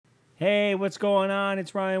Hey, what's going on?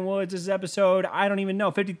 It's Ryan Woods. This is episode, I don't even know,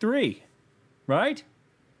 53, right?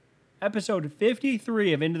 Episode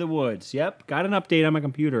 53 of Into the Woods. Yep, got an update on my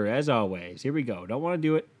computer, as always. Here we go. Don't want to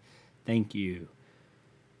do it. Thank you.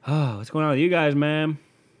 Oh, what's going on with you guys, man?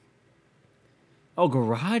 Oh,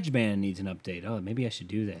 GarageBand needs an update. Oh, maybe I should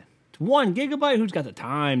do that. It's 1 gigabyte. Who's got the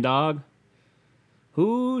time, dog?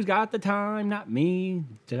 Who's got the time? Not me.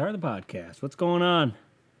 Start the podcast. What's going on?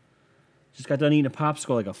 Just got done eating a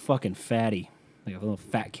popsicle like a fucking fatty. Like a little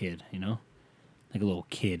fat kid, you know? Like a little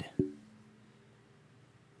kid.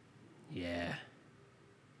 Yeah.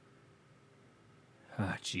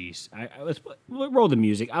 Oh, jeez. Let's roll the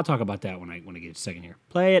music. I'll talk about that when I get a second here.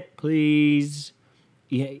 Play it, please.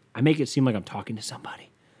 Yeah, I make it seem like I'm talking to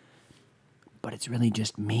somebody. But it's really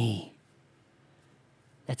just me.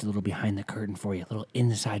 That's a little behind the curtain for you. A little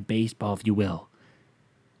inside baseball, if you will.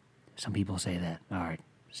 Some people say that. All right.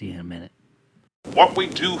 See you in a minute. What we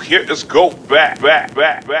do here is go back.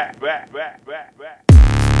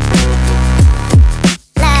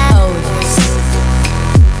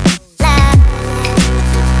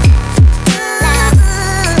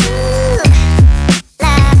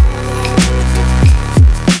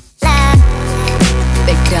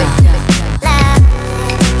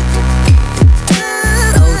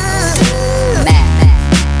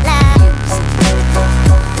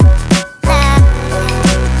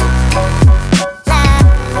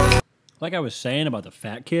 Like I was saying about the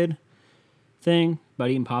fat kid thing,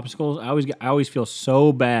 about eating popsicles, I always feel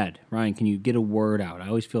so bad. Ryan, can you get a word out? I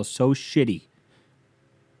always feel so shitty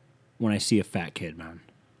when I see a fat kid, man.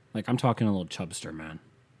 Like, I'm talking a little chubster, man.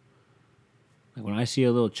 Like, when I see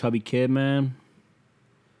a little chubby kid, man,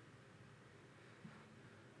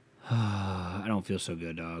 I don't feel so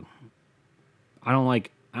good, dog. I don't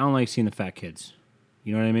like seeing the fat kids.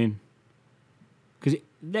 You know what I mean? Because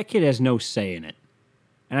that kid has no say in it.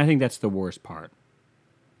 And I think that's the worst part.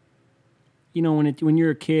 You know, when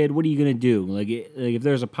you're a kid, what are you going to do? Like if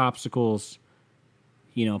there's a popsicle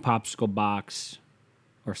box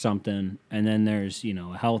or something, and then there's,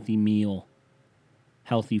 a healthy meal,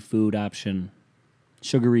 healthy food option,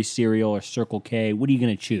 sugary cereal or Circle K, what are you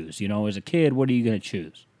going to choose? As a kid, what are you going to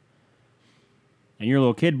choose? And your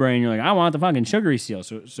little kid brain, you're like, I want the fucking sugary cereal.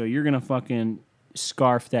 So you're going to fucking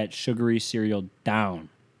scarf that sugary cereal down.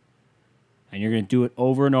 And you're going to do it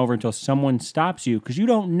over and over until someone stops you because you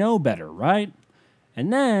don't know better, right?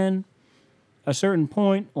 And then a certain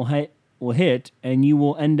point will hit and you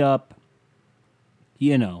will end up,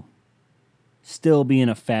 still being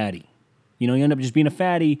a fatty. You end up just being a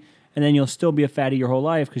fatty and then you'll still be a fatty your whole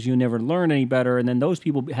life because you never learned any better. And then those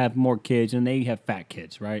people have more kids and they have fat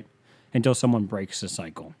kids, right? Until someone breaks the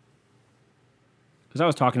cycle. Because I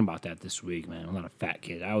was talking about that this week, man. I'm not a fat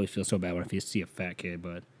kid. I always feel so bad when I see a fat kid,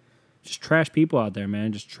 but... just trash people out there,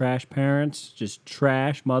 man. Just trash parents. Just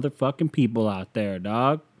trash motherfucking people out there,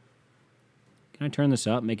 dog. Can I turn this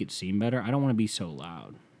up, make it seem better? I don't want to be so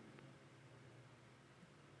loud.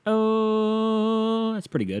 Oh, that's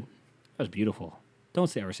pretty good. That was beautiful.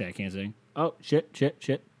 Don't ever say I can't sing. Oh, shit.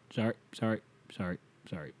 Sorry.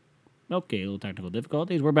 Okay, a little technical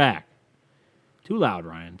difficulties. We're back. Too loud,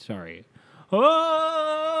 Ryan. Sorry.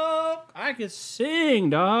 Oh, I can sing,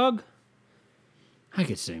 dog. I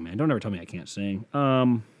could sing, man. Don't ever tell me I can't sing.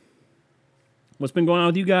 What's been going on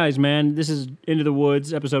with you guys, man? This is Into the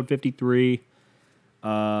Woods, episode 53.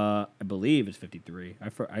 I believe it's 53.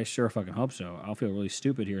 I sure fucking hope so. I'll feel really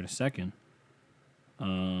stupid here in a second.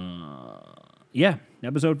 Yeah,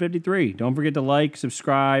 episode 53. Don't forget to like,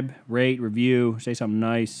 subscribe, rate, review, say something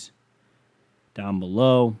nice down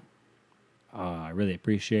below. I really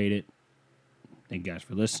appreciate it. Thank you guys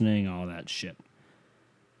for listening, all that shit.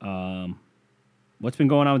 What's been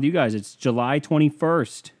going on with you guys? It's July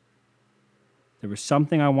 21st. There was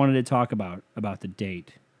something I wanted to talk about the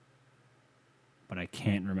date. But I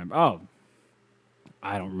can't remember. Oh.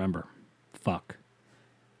 I don't remember. Fuck.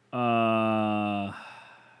 I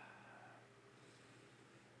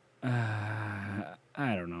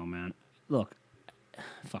don't know, man. Look.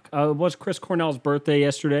 Fuck. It was Chris Cornell's birthday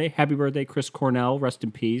yesterday. Happy birthday, Chris Cornell. Rest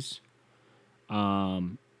in peace.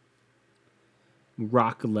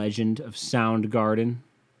 Rock legend of Soundgarden,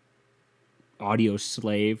 Audio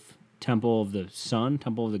Slave, Temple of the Sun,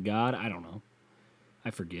 Temple of the God. I don't know.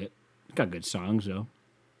 I forget. Got good songs though.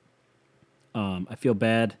 I feel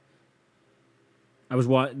bad.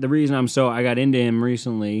 The reason I got into him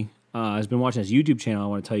recently. I've been watching his YouTube channel. I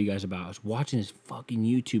want to tell you guys about. I was watching his fucking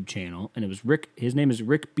YouTube channel, and it was Rick. His name is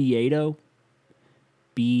Rick Beato.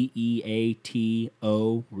 Beato.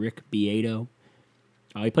 Rick Beato.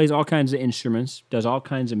 He plays all kinds of instruments, does all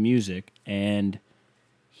kinds of music, and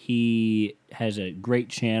he he has a great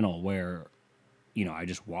channel where, I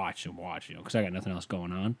just watch and watch, because I got nothing else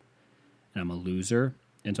going on, and I'm a loser,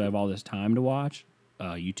 and so I have all this time to watch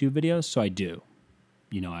YouTube videos, so I do.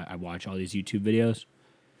 I watch all these YouTube videos,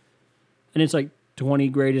 and it's like 20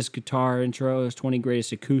 greatest guitar intros, 20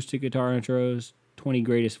 greatest acoustic guitar intros, 20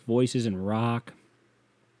 greatest voices in rock.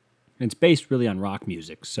 And it's based really on rock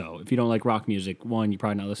music. So if you don't like rock music, one, you're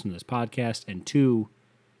probably not listening to this podcast. And two,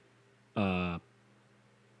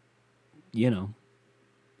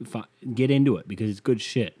 get into it because it's good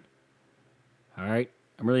shit. All right?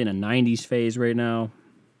 I'm really in a 90s phase right now.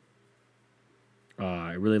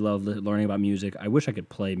 I really love learning about music. I wish I could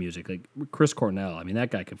play music. Like Chris Cornell, that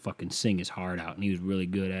guy could fucking sing his heart out, and he was really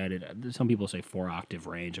good at it. Some people say 4-octave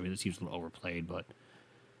range. That seems a little overplayed, but...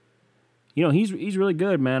 he's really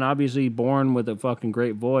good, man. Obviously born with a fucking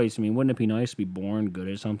great voice. Wouldn't it be nice to be born good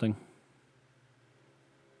at something?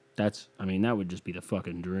 That would just be the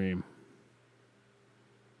fucking dream.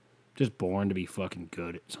 Just born to be fucking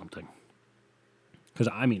good at something. Because,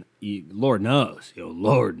 Lord knows.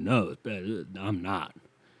 Lord knows. I'm not.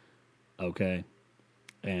 Okay?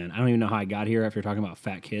 And I don't even know how I got here after talking about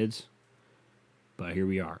fat kids. But here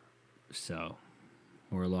we are. So,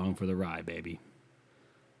 we're along for the ride, baby.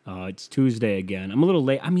 It's Tuesday again. I'm a little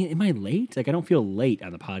late. Am I late? I don't feel late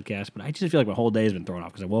on the podcast, but I just feel like my whole day has been thrown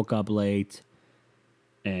off because I woke up late,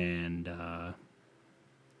 and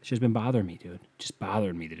it's just been bothering me, dude. Just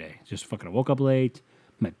bothered me today. I woke up late.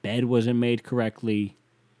 My bed wasn't made correctly.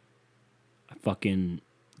 I fucking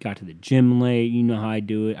got to the gym late. You know how I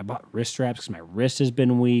do it. I bought wrist straps because my wrist has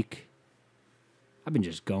been weak. I've been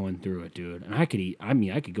just going through it, dude. And I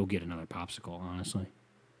could go get another popsicle, honestly.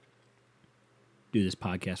 Do this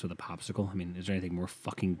podcast with a popsicle. Is there anything more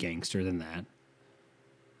fucking gangster than that?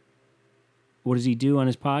 What does he do on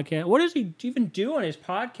his podcast? What does he even do on his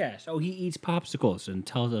podcast? Oh, he eats popsicles and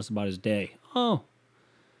tells us about his day. Oh,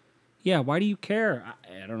 yeah. Why do you care?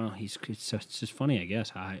 I don't know. It's just funny, I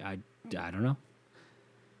guess. I don't know.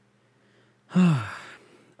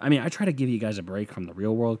 I try to give you guys a break from the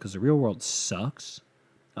real world because the real world sucks.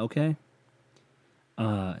 Okay.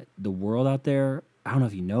 The world out there. I don't know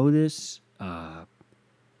if you know this.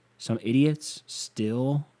 Some idiots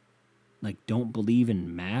still don't believe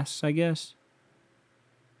in masks, I guess.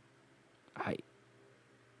 I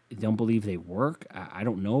don't believe they work. I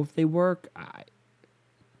don't know if they work.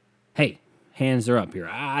 Hey, hands are up here.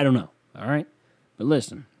 I don't know. All right. But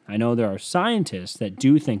listen, I know there are scientists that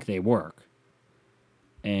do think they work.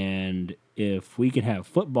 And if we could have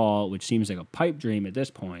football, which seems like a pipe dream at this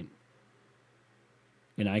point,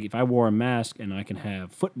 and if I wore a mask and I can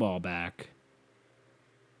have football back,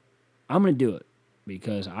 I'm going to do it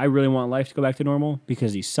because I really want life to go back to normal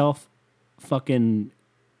because these fucking,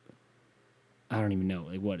 I don't even know,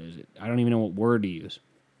 what is it? I don't even know what word to use.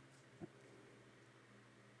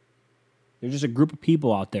 There's just a group of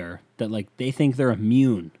people out there that, they think they're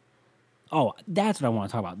immune. Oh, that's what I want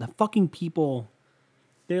to talk about. The fucking people,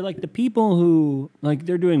 they're the people who,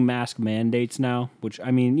 they're doing mask mandates now, which,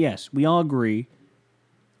 yes, we all agree.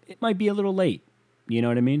 It might be a little late. You know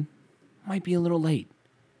what I mean? Might be a little late.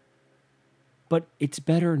 But it's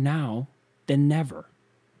better now than never.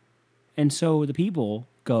 And so the people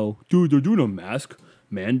go, dude, they're doing a mask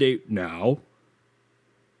mandate now.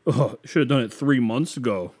 Ugh, should have done it 3 months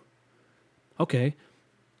ago. Okay.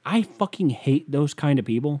 I fucking hate those kind of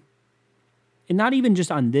people. And not even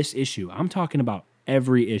just on this issue. I'm talking about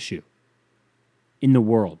every issue in the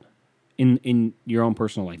world, in your own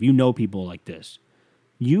personal life. You know people like this.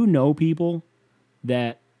 You know people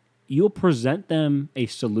that you'll present them a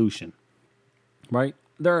solution. Right?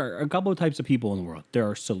 There are a couple of types of people in the world. There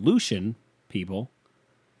are solution people,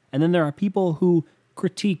 and then there are people who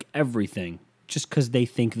critique everything just because they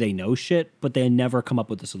think they know shit, but they never come up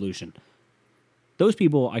with a solution. Those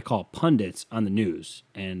people I call pundits on the news.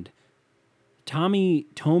 And Tomi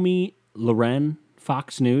Lahren,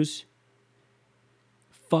 Fox News,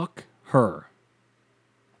 fuck her.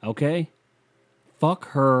 Okay? Fuck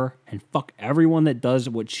her and fuck everyone that does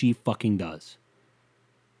what she fucking does.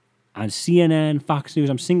 On CNN, Fox News,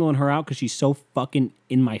 I'm singling her out because she's so fucking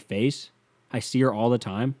in my face. I see her all the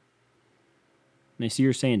time. And I see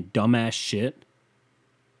her saying dumbass shit.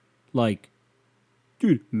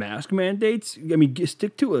 Dude, mask mandates?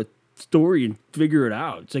 Stick to a story and figure it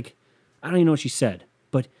out. It's I don't even know what she said.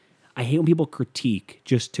 But I hate when people critique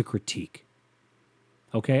just to critique.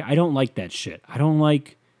 Okay? I don't like that shit. I don't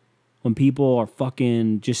like when people are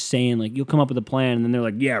fucking just saying, you'll come up with a plan, and then they're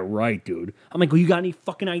like, yeah, right, dude. I'm like, well, you got any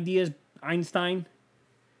fucking ideas, Einstein?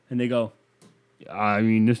 And they go,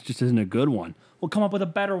 this just isn't a good one. Well, come up with a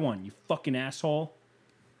better one, you fucking asshole.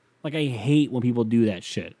 I hate when people do that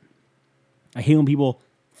shit. I hate when people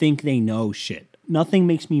think they know shit. Nothing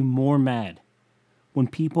makes me more mad when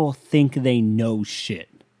people think they know shit.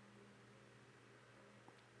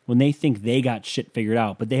 When they think they got shit figured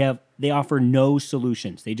out, but they offer no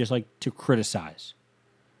solutions. They just like to criticize.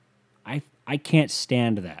 I can't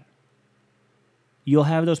stand that. You'll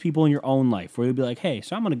have those people in your own life where you'll be like, hey,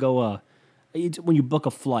 so I'm going to go, it's when you book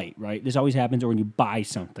a flight, right? This always happens, or when you buy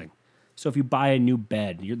something. So if you buy a new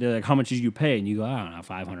bed, they're like, how much did you pay? And you go, I don't know,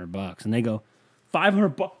 $500. And they go,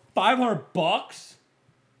 $500?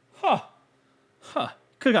 Huh.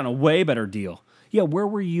 Could have gotten a way better deal. Yeah, where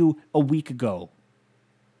were you a week ago?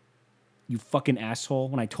 You fucking asshole,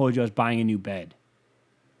 when I told you I was buying a new bed.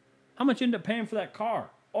 How much you end up paying for that car?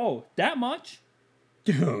 Oh, that much?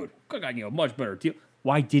 Dude, could have gotten you a much better deal.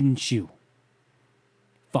 Why didn't you?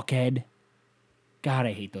 Fuckhead. God,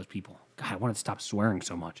 I hate those people. God, I wanted to stop swearing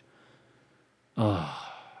so much. I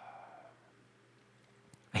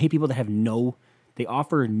hate people that have they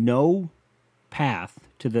offer no path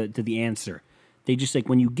to the answer. They just like,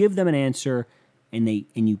 when you give them an answer and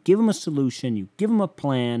you give them a solution, you give them a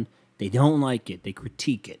plan, they don't like it. They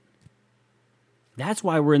critique it. That's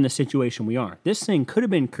why we're in the situation we are. This thing could have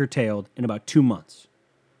been curtailed in about 2 months.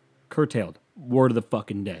 Curtailed. Word of the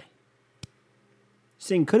fucking day. This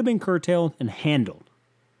thing could have been curtailed and handled.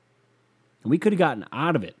 And we could have gotten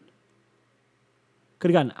out of it.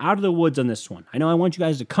 Could have gotten out of the woods on this one. I know I want you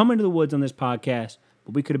guys to come into the woods on this podcast,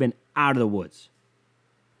 but we could have been out of the woods.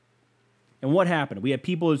 And what happened? We had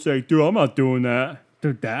people that say, dude, I'm not doing that.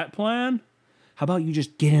 Dude, that plan? How about you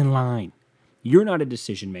just get in line? You're not a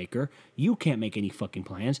decision maker. You can't make any fucking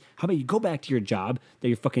plans. How about you go back to your job,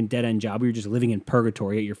 your fucking dead-end job where you're just living in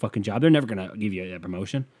purgatory at your fucking job. They're never going to give you a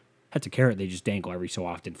promotion. That's a carrot they just dangle every so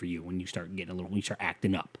often for you when you start when you start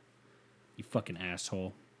acting up. You fucking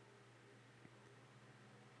asshole.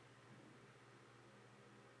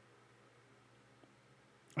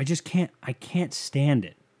 I can't stand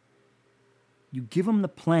it. You give them the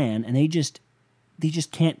plan and they just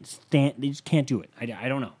can't do it. I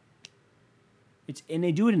don't know. And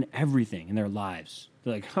they do it in everything in their lives.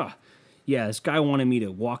 They're like, yeah, this guy wanted me to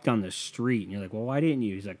walk down the street. And you're like, well, why didn't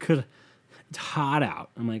you? He's like, it's hot out.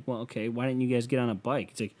 I'm like, well, okay, why didn't you guys get on a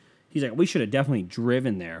bike? He's like, we should have definitely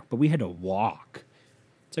driven there, but we had to walk.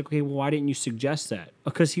 It's like, okay, well, why didn't you suggest that?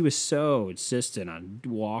 Because he was so insistent on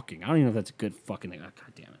walking. I don't even know if that's a good fucking thing. Oh,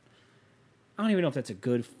 God damn it. I don't even know if that's a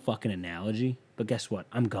good fucking analogy, but guess what?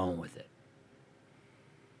 I'm going with it.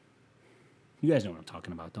 You guys know what I'm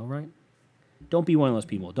talking about, though, right? Don't be one of those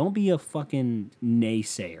people. Don't be a fucking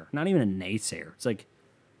naysayer. Not even a naysayer. It's like,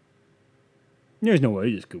 there's no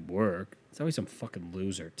way this could work. It's always some fucking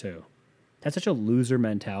loser, too. That's such a loser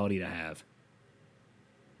mentality to have.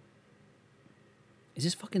 Is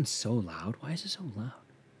this fucking so loud? Why is it so loud?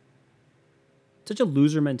 Such a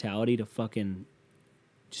loser mentality to fucking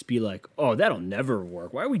just be like, oh, that'll never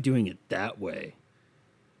work. Why are we doing it that way?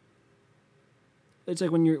 It's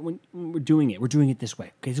like when we're doing it this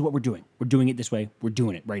way. Okay, this is what we're doing. We're doing it this way. We're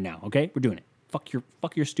doing it right now. Okay, we're doing it.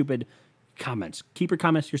 Fuck your stupid comments. Keep your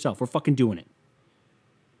comments to yourself. We're fucking doing it.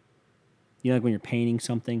 You know, like when you're painting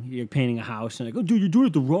something, you're painting a house, and like, oh, dude, you're doing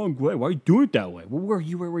it the wrong way. Why are you doing it that way? Well, where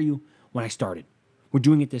were you when I started? We're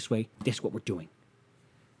doing it this way. This is what we're doing.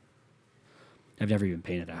 I've never even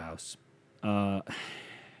painted a house. God, I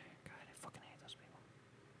fucking hate those people.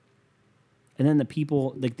 And then the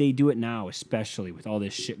people, like, they do it now, especially with all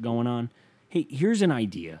this shit going on. Hey, here's an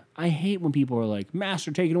idea. I hate when people are like, masks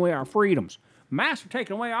are taking away our freedoms. Masks are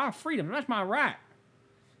taking away our freedoms. That's my right.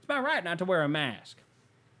 It's my right not to wear a mask.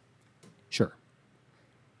 Sure.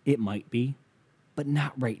 It might be, but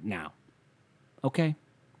not right now. Okay?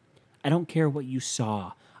 I don't care what you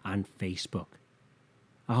saw on Facebook.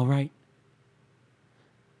 All right?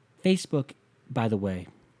 Facebook, by the way,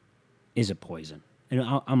 is a poison. And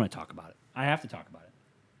I'm going to talk about it. I have to talk about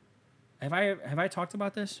it. Have I talked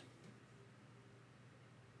about this?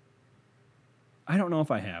 I don't know if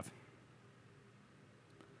I have.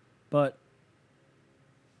 But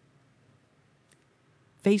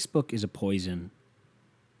Facebook is a poison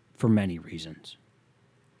for many reasons.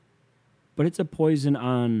 But it's a poison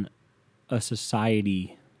on a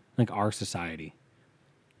society, like our society.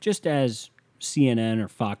 Just as CNN or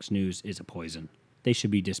Fox News is a poison. They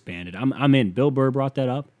should be disbanded. I'm in. Bill Burr brought that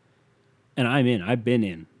up. And I'm in. I've been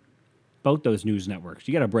in. Both those news networks.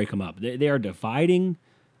 You got to break them up. They are dividing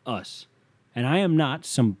us. And I am not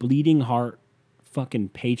some bleeding heart fucking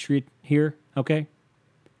patriot here, okay?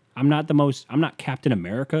 I'm not Captain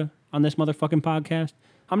America on this motherfucking podcast.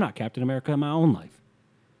 I'm not Captain America in my own life.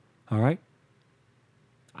 All right?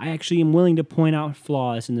 I actually am willing to point out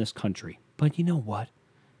flaws in this country. But you know what?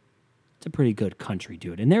 It's a pretty good country,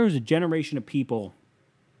 dude. And there was a generation of people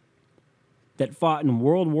that fought in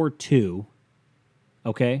World War II,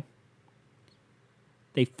 okay?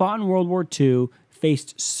 They fought in World War II,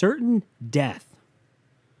 faced certain death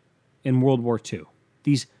in World War II.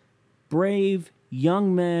 These brave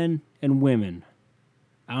young men and women.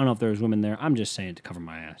 I don't know if there was women there. I'm just saying to cover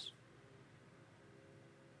my ass.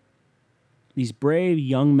 These brave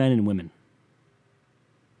young men and women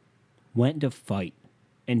went to fight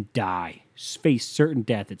and die, face certain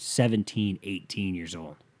death at 17, 18 years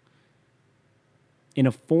old. In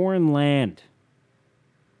a foreign land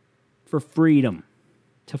for freedom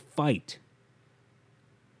to fight.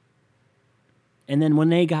 And then when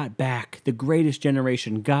they got back, the greatest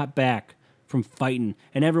generation got back from fighting,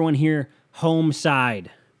 and everyone here, home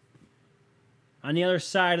side, on the other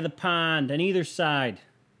side of the pond, on either side,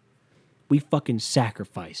 we fucking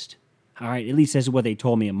sacrificed. All right, at least that's what they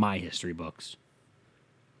told me in my history books.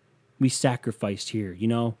 We sacrificed here, you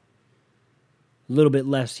know? A little bit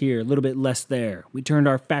less here, a little bit less there. We turned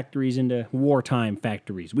our factories into wartime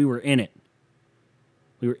factories. We were in it.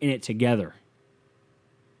 We were in it together.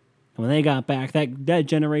 And when they got back, that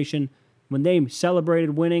generation, when they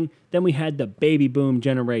celebrated winning, then we had the baby boom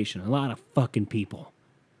generation. A lot of fucking people.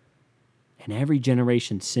 And every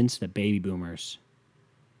generation since the baby boomers,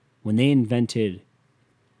 when they invented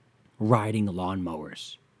riding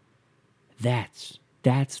lawnmowers, that's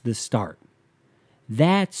the start.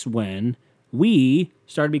 That's when we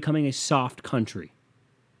started becoming a soft country.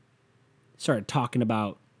 Started talking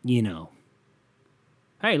about, you know,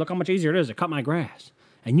 hey, look how much easier it is to cut my grass.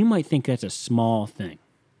 And you might think that's a small thing.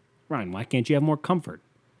 Ryan, why can't you have more comfort?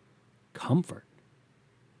 Comfort?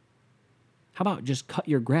 How about just cut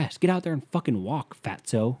your grass? Get out there and fucking walk,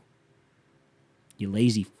 fatso. You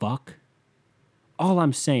lazy fuck. All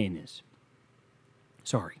I'm saying is,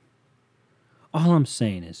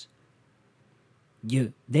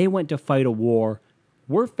 they went to fight a war.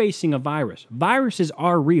 We're facing a virus. Viruses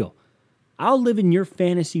are real. I'll live in your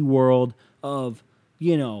fantasy world of,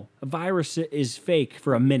 you know, a virus is fake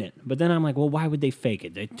for a minute. But then I'm like, well, why would they fake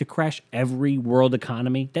it? To crash every world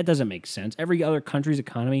economy? That doesn't make sense. Every other country's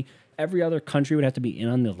economy, every other country would have to be in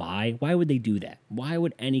on the lie. Why would they do that? Why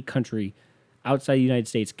would any country outside the United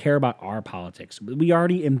States care about our politics? We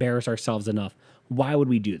already embarrass ourselves enough. Why would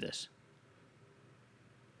we do this?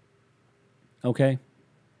 Okay?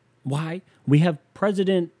 Why? We have a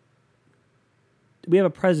president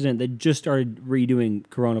that just started redoing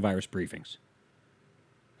coronavirus briefings.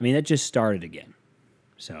 I mean, that just started again.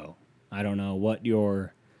 So, I don't know what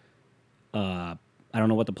I don't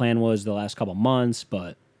know what the plan was the last couple months,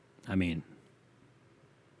 but, I mean,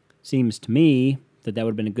 seems to me that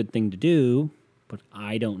would have been a good thing to do, but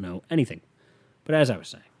I don't know anything. But as I was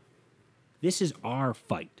saying, this is our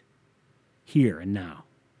fight, here and now.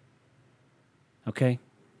 Okay?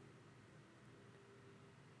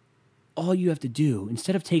 All you have to do,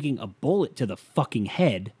 instead of taking a bullet to the fucking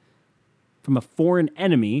head from a foreign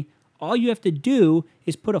enemy, all you have to do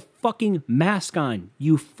is put a fucking mask on,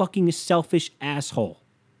 you fucking selfish asshole.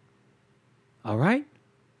 All right?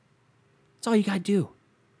 That's all you gotta do.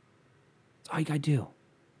 That's all you gotta do.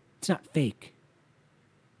 It's not fake.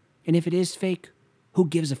 And if it is fake, who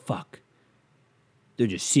gives a fuck? They're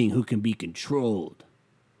just seeing who can be controlled.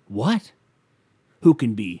 What?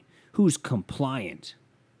 Who's compliant?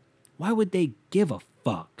 Why would they give a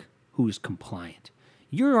fuck who's compliant?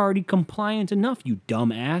 You're already compliant enough, you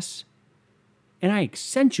dumb ass. And I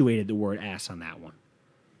accentuated the word ass on that one.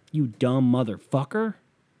 You dumb motherfucker.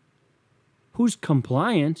 Who's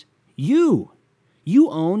compliant? You.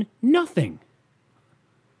 You own nothing.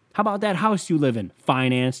 How about that house you live in?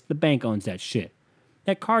 Financed, the bank owns that shit.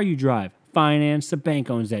 That car you drive? Financed, the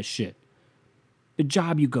bank owns that shit. The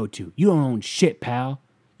job you go to? You don't own shit, pal.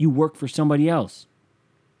 You work for somebody else.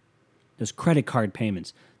 Those credit card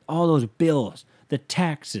payments, all those bills, the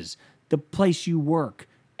taxes, the place you work,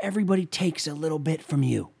 everybody takes a little bit from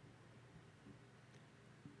you.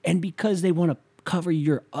 And because they want to cover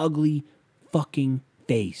your ugly fucking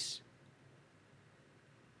face.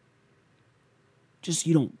 Just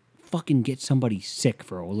you don't fucking get somebody sick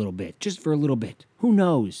for a little bit. Just for a little bit. Who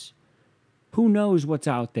knows? Who knows what's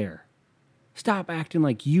out there? Stop acting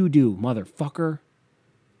like you do, motherfucker.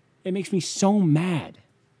 It makes me so mad.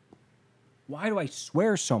 Why do I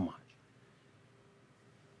swear so much?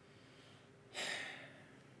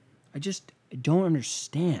 I don't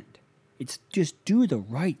understand. It's just do the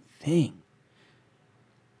right thing.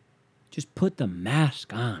 Just put the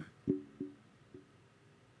mask on.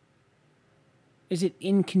 Is it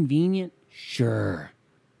inconvenient? Sure.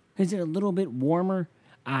 Is it a little bit warmer?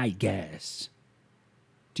 I guess.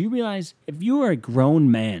 Do you realize if you are a grown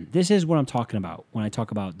man, this is what I'm talking about when I talk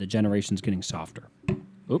about the generations getting softer.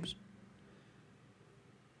 Oops.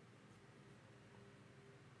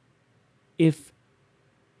 If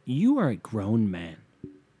you are a grown man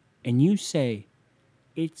and you say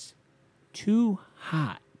it's too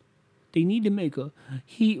hot, they need to make a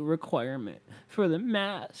heat requirement for the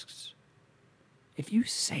masks. If you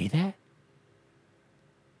say that,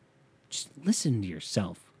 just listen to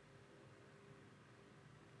yourself.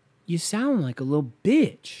 You sound like a little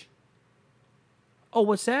bitch. Oh,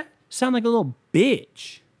 what's that? Sound like a little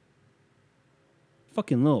bitch.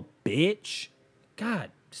 Fucking little bitch.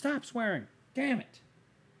 God, stop swearing. Damn it.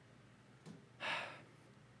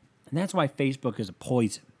 And that's why Facebook is a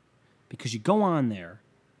poison. Because you go on there,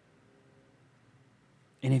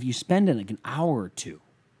 and if you spend like an hour or two,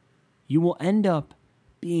 you will end up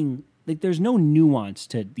being, like, there's no nuance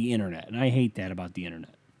to the internet. And I hate that about the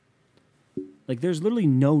internet. Like, there's literally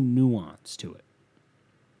no nuance to it.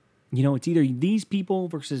 You know, it's either these people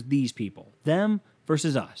versus these people. Them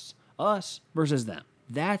versus us. Us versus them.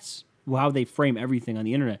 That's how they frame everything on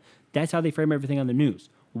the internet. That's how they frame everything on the news.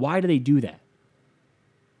 Why do they do that?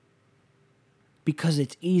 Because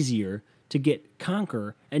it's easier to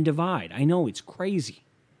conquer and divide. I know, it's crazy.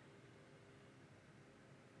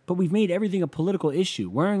 But we've made everything a political issue.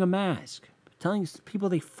 Wearing a mask. Telling people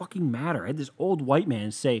they fucking matter. I had this old white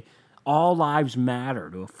man say, all lives matter,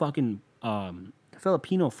 to a fucking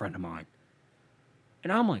Filipino friend of mine.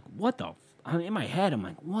 And I'm like, what the... in my head, I'm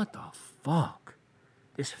like, what the fuck?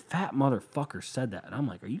 This fat motherfucker said that. And I'm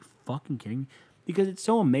like, are you fucking kidding me? Because it's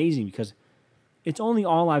so amazing, because it's only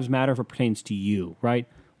all lives matter if it pertains to you, right?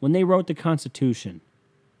 When they wrote the Constitution,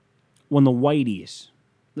 when the whiteys,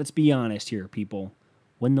 let's be honest here, people,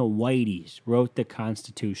 when the whiteys wrote the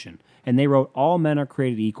Constitution, and they wrote all men are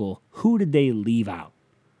created equal, who did they leave out?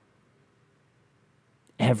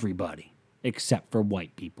 Everybody, except for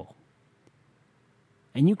white people.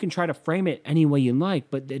 And you can try to frame it any way you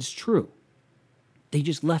like, but it's true. They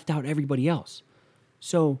just left out everybody else.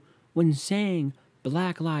 So when saying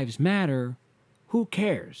Black Lives Matter, who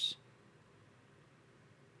cares?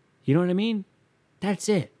 You know what I mean? That's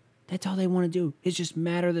it. That's all they want to do. It's just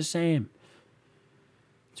matter the same.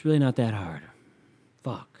 It's really not that hard.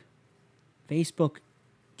 Fuck. Facebook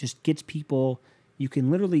just gets people...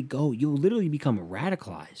 you'll literally become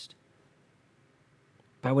radicalized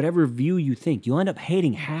by whatever view you think. You'll end up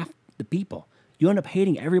hating half the people. You'll end up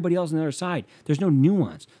hating everybody else on the other side. There's no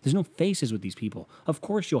nuance. There's no faces with these people. Of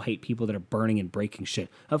course you'll hate people that are burning and breaking shit.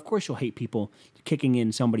 Of course you'll hate people kicking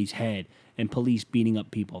in somebody's head and police beating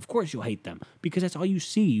up people. Of course you'll hate them, because that's all you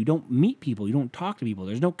see. You don't meet people. You don't talk to people.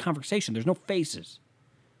 There's no conversation. There's no faces.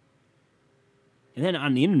 And then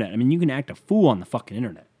on the internet, I mean, you can act a fool on the fucking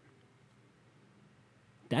internet.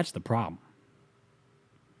 That's the problem.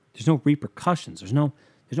 There's no repercussions. There's no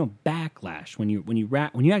backlash. When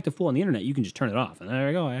you act a fool on the internet, you can just turn it off. And there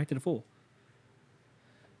I go, I acted a fool.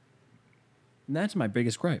 And that's my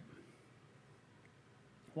biggest gripe.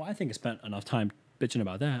 Well, I think I spent enough time bitching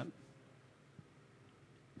about that.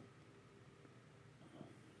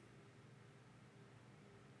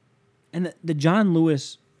 And the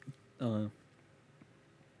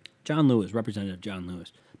Representative John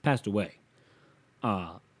Lewis, passed away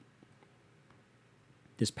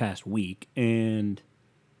this past week, and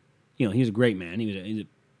you know, he was a great man. He's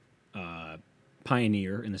a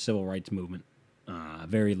pioneer in the civil rights movement, a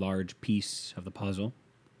very large piece of the puzzle.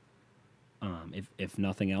 If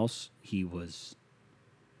nothing else, he was,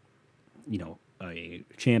 you know, a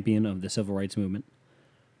champion of the civil rights movement.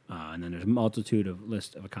 And then there's a multitude of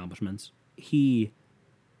list of accomplishments. He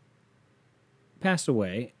passed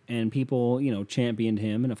away, and people, you know, championed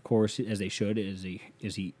him, and of course, as they should, he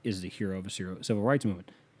is the hero of a civil rights movement.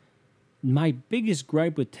 My biggest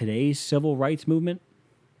gripe with today's civil rights movement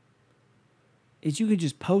is you could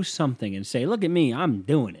just post something and say, "Look at me, I'm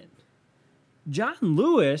doing it." John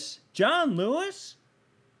Lewis,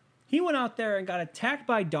 he went out there and got attacked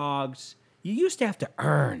by dogs. You used to have to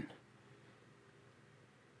earn.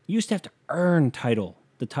 You used to have to earn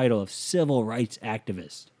the title of civil rights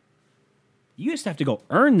activist. You used to have to go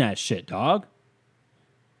earn that shit, dog.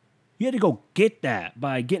 You had to go get that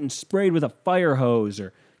by getting sprayed with a fire hose,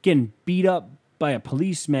 or getting beat up by a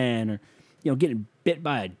policeman, or, you know, getting bit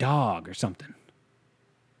by a dog or something.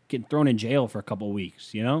 Getting thrown in jail for a couple of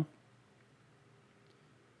weeks, you know?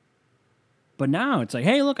 But now it's like,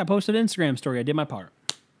 hey, look, I posted an Instagram story. I did my part.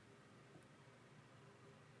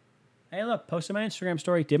 Hey, look, posted my Instagram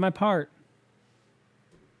story. Did my part.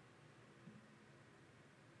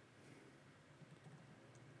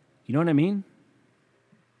 You know what I mean?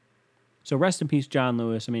 So rest in peace, John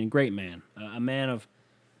Lewis. I mean, great man. A man of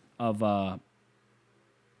of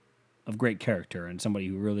great character and somebody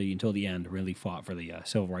who really, until the end, really fought for the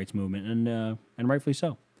civil rights movement, and rightfully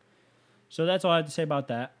so. So that's all I have to say about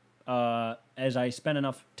that. As I spent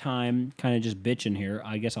enough time kind of just bitching here,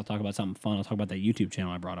 I guess I'll talk about something fun. I'll talk about that YouTube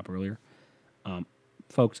channel I brought up earlier.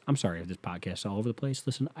 Folks, I'm sorry if this podcast is all over the place.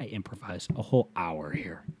 Listen, I improvised a whole hour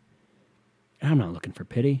here. And I'm not looking for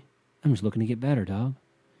pity. I'm just looking to get better, dog.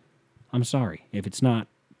 I'm sorry if it's not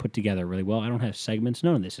put together really well. I don't have segments.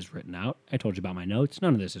 None of this is written out. I told you about my notes.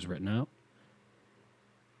 None of this is written out.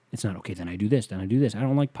 It's not, okay, then I do this, then I do this. I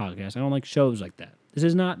don't like podcasts. I don't like shows like that. This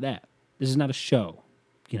is not that. This is not a show.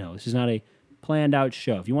 You know, this is not a planned out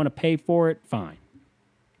show. If you want to pay for it, fine.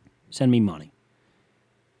 Send me money.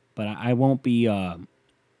 But I won't be,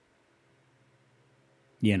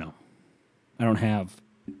 you know, I don't have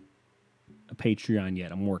a Patreon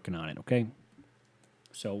yet. I'm working on it, okay?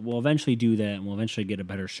 So we'll eventually do that, and we'll eventually get a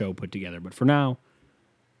better show put together. But for now,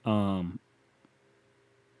 you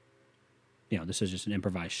know, this is just an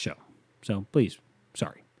improvised show. So please,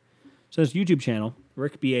 sorry. So this YouTube channel,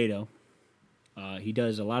 Rick Beato, he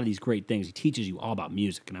does a lot of these great things. He teaches you all about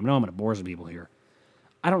music, and I know I'm going to bore some people here.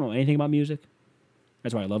 I don't know anything about music.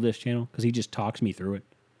 That's why I love this channel, because he just talks me through it.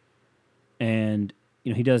 And,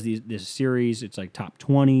 you know, he does this series. It's like top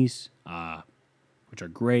 20s, which are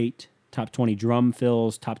great. Top 20 drum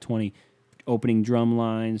fills, top 20 opening drum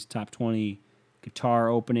lines, top 20 guitar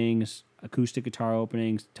openings, acoustic guitar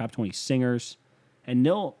openings, top 20 singers. And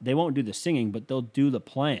they won't do the singing, but they'll do the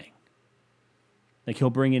playing. Like, he'll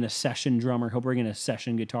bring in a session drummer, he'll bring in a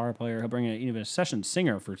session guitar player, he'll bring in even a session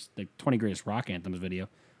singer for the 20 Greatest Rock Anthems video,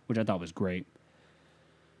 which I thought was great.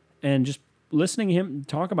 And just listening to him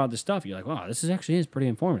talk about this stuff, you're like, wow, this is pretty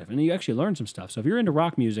informative. And you actually learn some stuff. So if you're into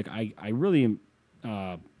rock music, I really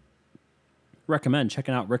recommend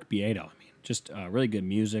checking out Rick Beato. I mean, just really good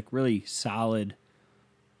music, really solid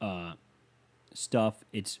stuff.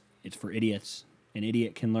 It's for idiots. An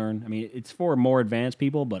idiot can learn. I mean, it's for more advanced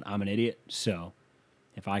people, but I'm an idiot, so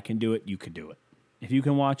if I can do it, you can do it. If you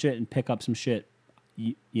can watch it and pick up some shit,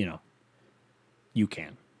 you know, you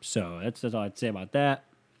can. So that's all I'd say about that.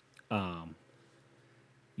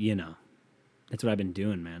 You know, that's what I've been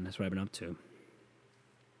doing, man. That's what I've been up to.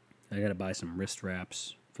 I got to buy some wrist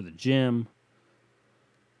wraps for the gym.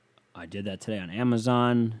 I did that today on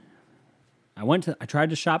Amazon. I tried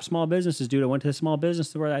to shop small businesses, dude. I went to a small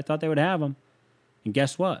business where I thought they would have them. And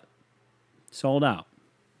guess what? Sold out.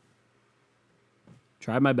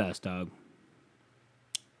 Tried my best, dog.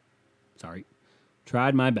 Sorry.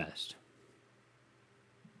 Tried my best.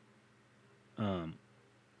 You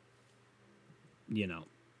know.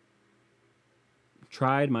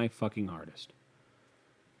 Tried my fucking hardest.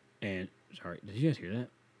 And, sorry, did you guys hear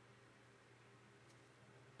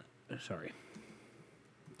that? Sorry.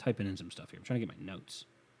 Typing in some stuff here. I'm trying to get my notes.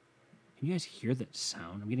 Can you guys hear that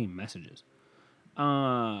sound? I'm getting messages.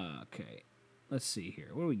 Okay. Let's see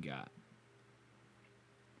here. What do we got?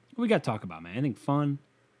 What we got to talk about, man? Anything fun?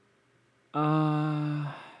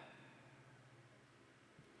 Not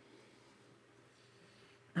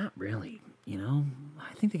really, you know?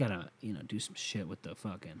 I think they gotta, do some shit with the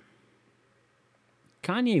fucking...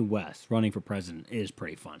 Kanye West running for president is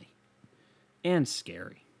pretty funny. And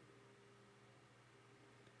scary.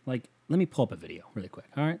 Like, let me pull up a video really quick,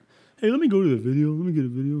 all right? Hey, let me go to the video. Let me get a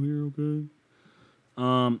video here, okay?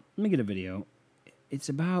 Let me get a video. It's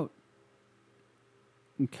about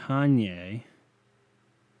Kanye.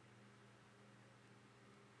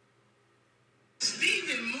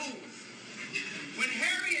 Stephen moved. When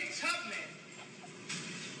Harriet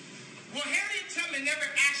Tubman never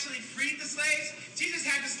actually freed the slaves. She just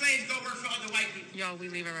had the slaves go work for other white people. Yo, we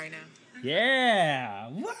leaving right now. Yeah.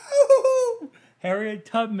 Woo! Harriet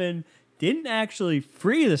Tubman didn't actually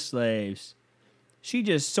free the slaves. She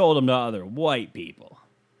just sold them to other white people.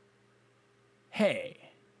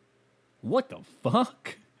 Hey, what the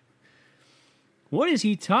fuck? What is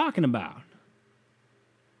he talking about?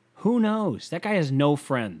 Who knows? That guy has no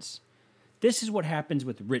friends. This is what happens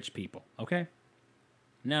with rich people, okay?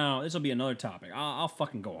 Now, this will be another topic. I'll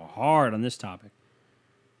fucking go hard on this topic.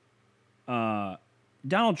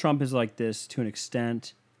 Donald Trump is like this to an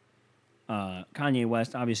extent. Kanye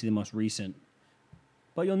West, obviously the most recent.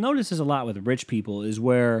 But you'll notice this a lot with rich people is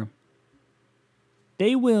where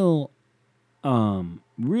they will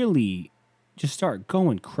really just start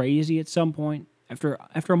going crazy at some point after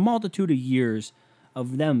a multitude of years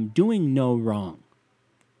of them doing no wrong.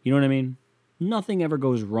 You know what I mean? Nothing ever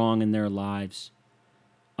goes wrong in their lives.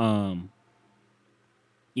 They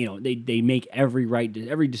make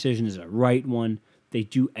every decision is a right one. They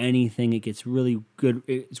do anything, it gets really good.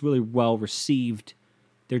 It's really well received.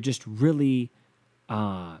 They're just really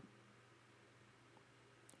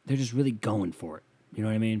they're just really going for it. You know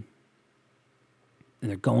what I mean? And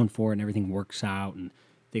they're going for it, and everything works out, and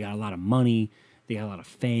they got a lot of money, they got a lot of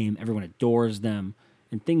fame, everyone adores them,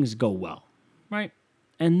 and things go well, right?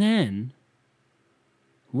 And then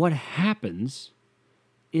what happens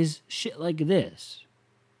is shit like this,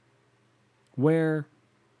 where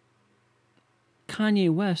Kanye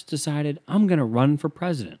West decided, I'm going to run for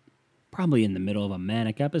president. Probably in the middle of a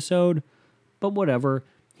manic episode, but whatever.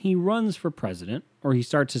 He runs for president, or he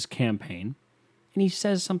starts his campaign, and he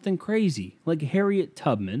says something crazy, like Harriet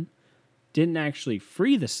Tubman didn't actually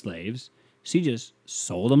free the slaves, she just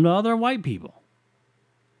sold them to other white people.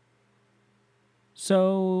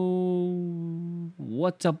 So,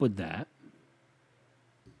 what's up with that?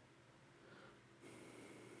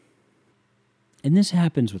 And this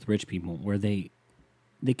happens with rich people where they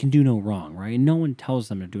can do no wrong, right? And no one tells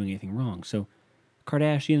them they're doing anything wrong. So,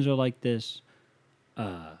 Kardashians are like this.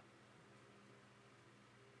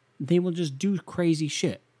 They will just do crazy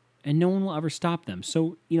shit, and no one will ever stop them.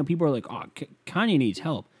 So, people are like, oh, Kanye needs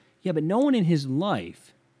help. Yeah, but no one in his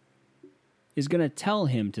life is going to tell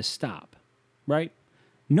him to stop, right?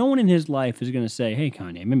 No one in his life is going to say, hey,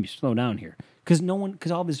 Kanye, maybe slow down here. Because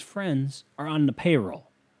all of his friends are on the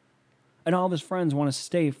payroll. And all of his friends want to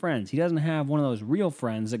stay friends. He doesn't have one of those real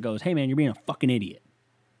friends that goes, hey, man, you're being a fucking idiot.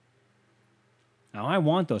 Now, I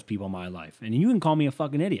want those people in my life. And you can call me a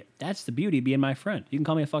fucking idiot. That's the beauty of being my friend. You can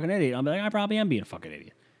call me a fucking idiot. I'll be like, I probably am being a fucking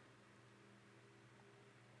idiot.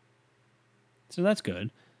 So that's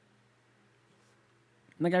good.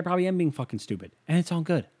 Like, I probably am being fucking stupid. And it's all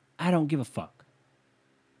good. I don't give a fuck.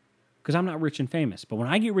 Because I'm not rich and famous. But when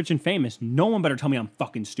I get rich and famous, no one better tell me I'm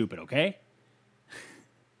fucking stupid, okay?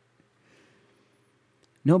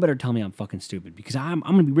 No one better tell me I'm fucking stupid. Because I'm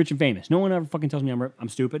going to be rich and famous. No one ever fucking tells me I'm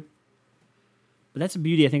stupid. But that's the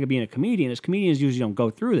beauty, I think, of being a comedian. Is comedians usually don't go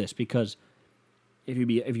through this because if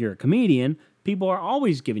you're a comedian, people are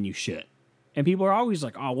always giving you shit. And people are always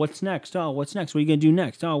like, oh, what's next? Oh, what's next? What are you going to do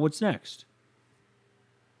next? Oh, what's next?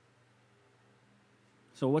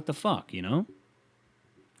 So what the fuck,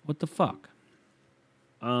 What the fuck?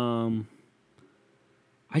 I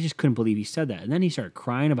just couldn't believe he said that. And then he started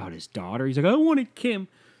crying about his daughter. He's like, I wanted Kim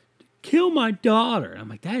to kill my daughter. I'm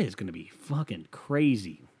like, that is going to be fucking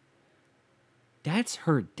crazy. That's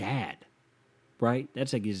her dad, right?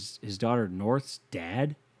 That's like his daughter North's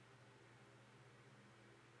dad.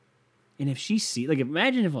 And if she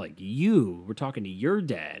imagine if you were talking to your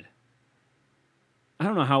dad. I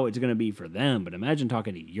don't know how it's going to be for them, but imagine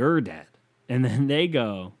talking to your dad. And then they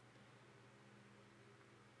go,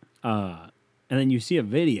 and then you see a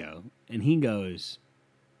video, and he goes,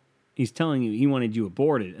 he's telling you he wanted you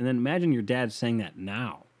aborted. And then imagine your dad saying that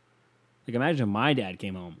now. Like, imagine if my dad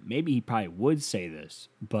came home. Maybe he probably would say this,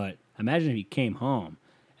 but imagine if he came home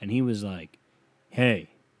and he was like,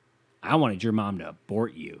 hey, I wanted your mom to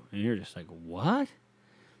abort you. And you're just like, what?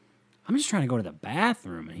 I'm just trying to go to the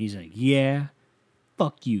bathroom. And he's like, yeah,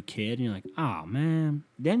 fuck you, kid. And you're like, oh, man.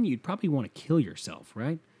 Then you'd probably want to kill yourself,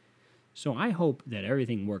 right? So I hope that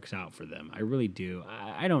everything works out for them. I really do.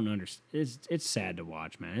 I don't understand. It's sad to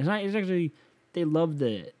watch, man. It's actually, they love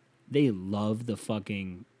the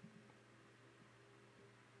fucking...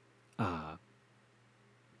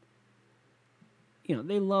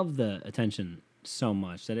 they love the attention so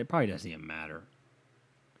much that it probably doesn't even matter.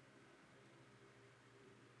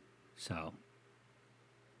 So,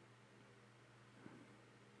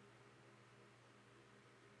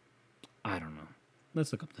 I don't know.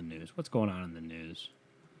 Let's look up the news. What's going on in the news?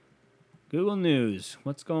 Google News.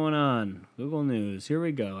 What's going on? Google News. Here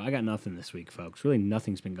we go. I got nothing this week, folks. Really,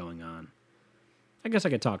 nothing's been going on. I guess I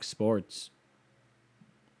could talk sports.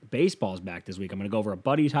 Baseball's back this week. I'm going to go over a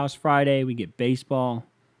buddy's house Friday. We get baseball.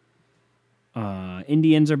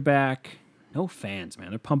 Indians are back. No fans, man.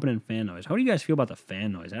 They're pumping in fan noise. How do you guys feel about the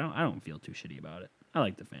fan noise? I don't feel too shitty about it. I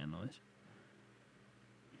like the fan noise.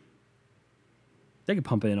 They can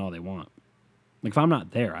pump it in all they want. Like, if I'm not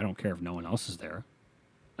there, I don't care if no one else is there.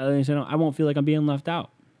 I won't feel like I'm being left out.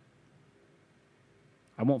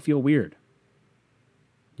 I won't feel weird.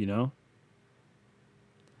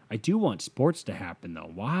 I do want sports to happen,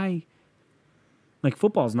 though. Why? Like,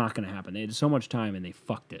 football's not going to happen. They had so much time, and they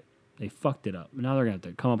fucked it. They fucked it up. Now they're going to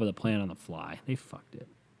have to come up with a plan on the fly. They fucked it.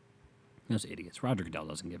 Those idiots. Roger Goodell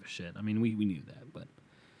doesn't give a shit. I mean, we knew that, but...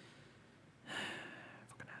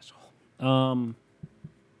 fucking asshole.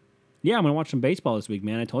 Yeah, I'm going to watch some baseball this week,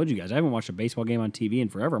 man. I told you guys, I haven't watched a baseball game on TV in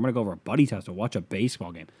forever. I'm going to go over a buddy's house to watch a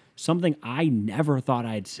baseball game. Something I never thought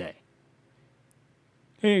I'd say.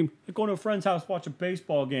 Hey, I'm going to a friend's house to watch a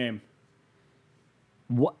baseball game.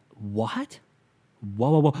 What? What?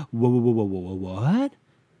 Whoa, what?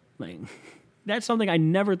 Like, That's something I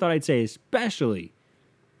never thought I'd say, especially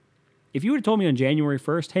if you would have told me on January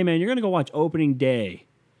 1st, hey man, you're going to go watch opening day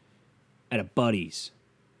at a buddy's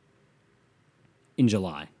in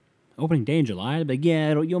July. Opening day in July? I'd be like,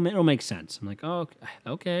 yeah, it'll make sense. I'm like, oh,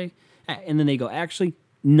 okay. And then they go, actually,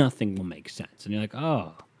 nothing will make sense. And you're like,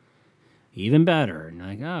 oh, even better. And you're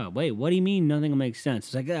like, oh, wait, what do you mean nothing will make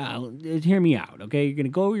sense? It's like, hear me out, okay? You're going to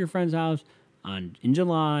go over to your friend's house in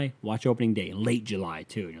July, watch opening day, late July,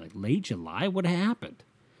 too. And you're like, late July? What happened?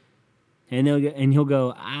 And he'll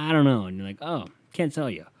go, I don't know. And you're like, oh, can't tell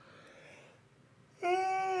you.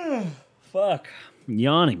 Fuck.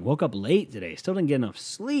 Yawning. Woke up late today. Still didn't get enough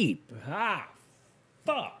sleep.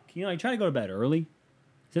 Fuck. You know, I try to go to bed early.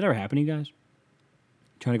 Does that ever happen to you guys?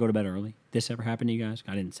 Trying to go to bed early? This ever happened to you guys?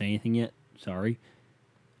 I didn't say anything yet. Sorry.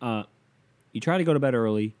 You try to go to bed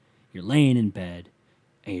early. You're laying in bed.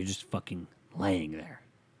 And you're just fucking laying there.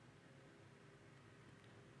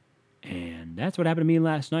 And that's what happened to me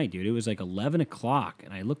last night, dude. It was like 11 o'clock,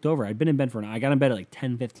 and I looked over. I'd been in bed I got in bed at like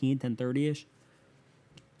 10:15, 10:30-ish.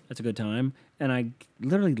 That's a good time. And I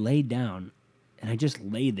literally laid down, and I just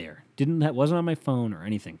laid there. That wasn't on my phone or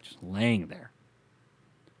anything. Just laying there.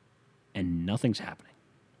 And nothing's happening.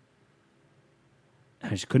 I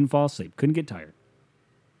just couldn't fall asleep. Couldn't get tired.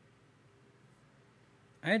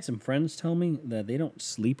 I had some friends tell me that they don't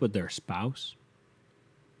sleep with their spouse.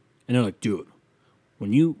 And they're like, dude,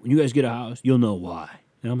 when you guys get a house, you'll know why.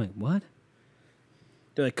 And I'm like, what?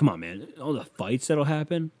 They're like, come on, man. All the fights that'll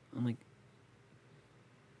happen. I'm like,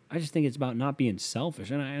 I just think it's about not being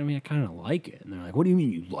selfish. And I mean, I kind of like it. And they're like, what do you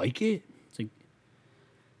mean you like it? It's like,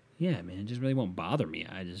 yeah, man, it just really won't bother me.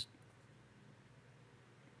 I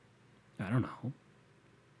don't know.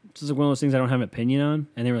 This is like one of those things I don't have an opinion on.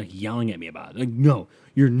 And they were like yelling at me about it. Like, no,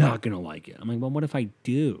 you're not going to like it. I'm like, well, what if I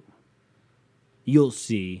do? You'll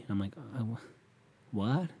see. I'm like,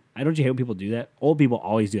 what? I don't you hate when people do that? Old people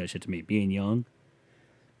always do that shit to me. Being young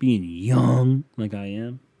like I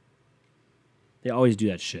am. They always do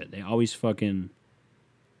that shit. They always fucking,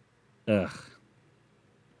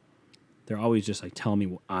 They're always just like telling me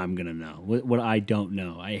what I'm gonna know, what I don't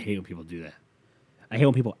know. I hate when people do that. I hate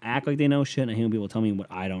when people act like they know shit, and I hate when people tell me what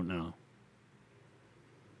I don't know.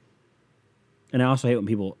 And I also hate when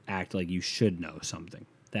people act like you should know something.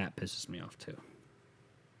 That pisses me off too.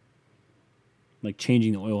 Like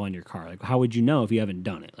changing the oil on your car. Like, how would you know if you haven't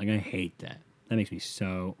done it? Like, I hate that. That makes me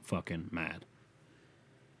so fucking mad.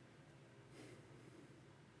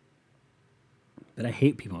 But I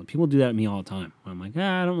hate people. People do that to me all the time. I'm like,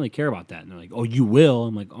 I don't really care about that. And they're like, oh, you will?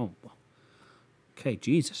 I'm like, oh, okay,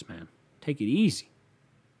 Jesus, man. Take it easy.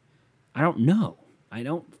 I don't know. I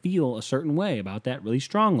don't feel a certain way about that really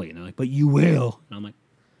strongly. And they're like, but you will. And I'm like,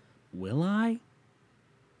 will I?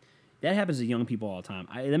 That happens to young people all the time.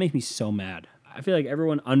 That makes me so mad. I feel like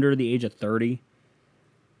everyone under the age of 30,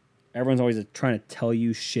 everyone's always trying to tell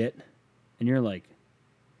you shit. And you're like,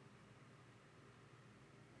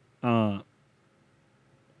 and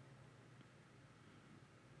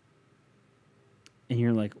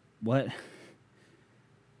you're like, what?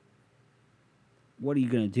 What are you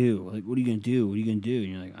going to do? Like, what are you going to do? What are you going to do?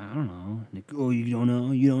 And you're like, I don't know. Like, oh, you don't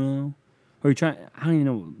know? You don't know? Or you're trying, I don't even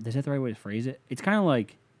know. Is that the right way to phrase it? It's kind of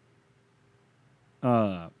like, it's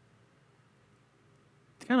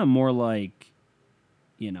kind of more like,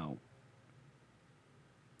 they tell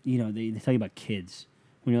you about kids.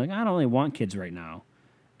 When you're like, I don't really want kids right now.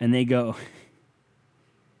 And they go,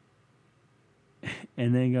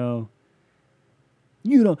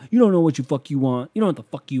 you don't know what you want. You don't know what the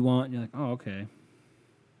fuck you want. And you're like, oh, okay.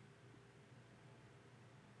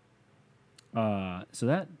 So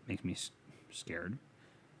that makes me scared.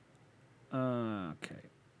 Okay.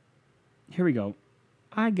 Here we go.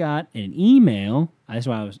 I got an email. That's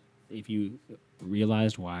why if you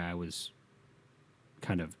realized why I was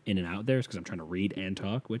kind of in and out there, is because I'm trying to read and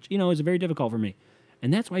talk, which, is very difficult for me.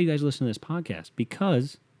 And that's why you guys listen to this podcast,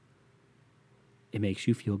 because it makes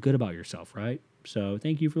you feel good about yourself, right? So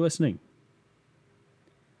thank you for listening.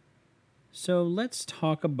 So let's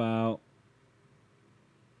talk about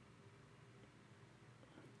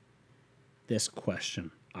this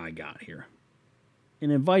question I got here.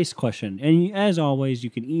 An advice question. And as always, you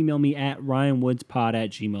can email me at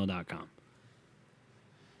ryanwoodspod@gmail.com.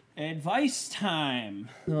 Advice time.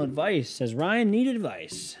 Well, advice says, Ryan needed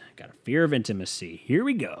advice. Got a fear of intimacy. Here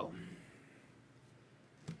we go.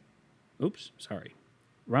 Oops, sorry.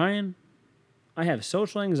 Ryan, I have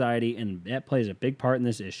social anxiety, and that plays a big part in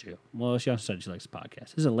this issue. Well, she also said she likes the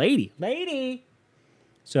podcast. This is a lady. Lady!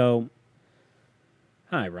 So,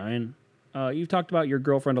 hi, Ryan. You've talked about your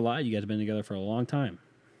girlfriend a lot. You guys have been together for a long time.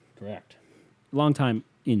 Correct. Long time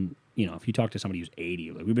in, if you talk to somebody who's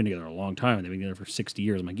 80, like, we've been together a long time, and they've been together for 60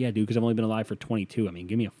 years. I'm like, yeah, dude, because I've only been alive for 22. I mean,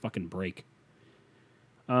 give me a fucking break.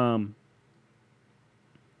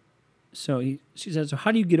 So she says, so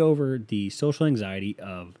how do you get over the social anxiety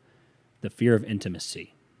of the fear of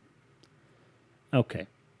intimacy? Okay.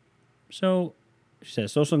 So she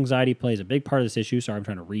says, social anxiety plays a big part of this issue. Sorry, I'm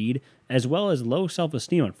trying to read. As well as low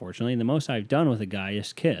self-esteem, unfortunately. And the most I've done with a guy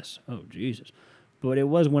is kiss. Oh, Jesus. But it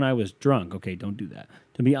was when I was drunk. Okay, don't do that.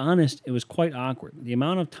 To be honest, it was quite awkward. The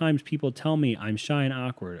amount of times people tell me I'm shy and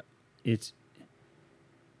awkward, Did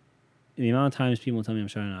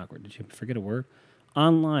you forget a word?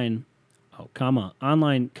 Online,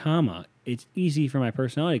 it's easy for my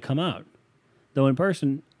personality to come out. Though in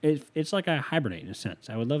person, it's like I hibernate in a sense.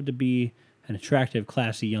 I would love to be an attractive,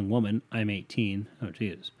 classy young woman. I'm 18. Oh,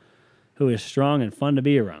 Jesus. Who is strong and fun to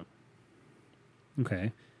be around.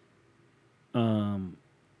 Okay.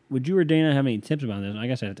 Would you or Dana have any tips about this? I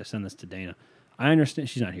guess I have to send this to Dana. I understand.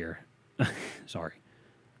 She's not here. Sorry.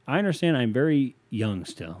 I understand I'm very young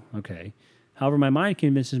still. Okay. However, my mind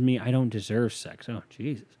convinces me I don't deserve sex. Oh,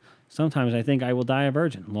 Jesus. Sometimes I think I will die a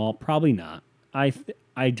virgin. Well, probably not. I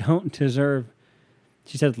don't deserve.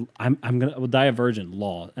 She said I will die a virgin.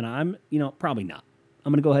 Lol. And I'm probably not.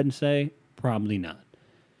 I'm gonna go ahead and say probably not.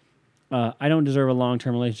 I don't deserve a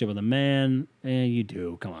long-term relationship with a man. You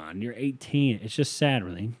do. Come on. You're 18. It's just sad,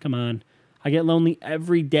 really. Come on. I get lonely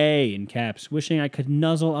every day, in caps, wishing I could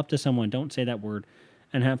nuzzle up to someone. Don't say that word.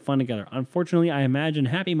 And have fun together. Unfortunately, I imagine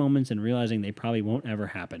happy moments and realizing they probably won't ever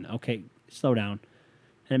happen. Okay, slow down.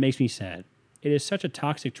 And it makes me sad. It is such a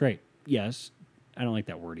toxic trait. Yes, I don't like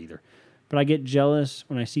that word either. But I get jealous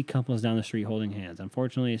when I see couples down the street holding hands.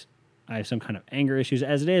 Unfortunately, I have some kind of anger issues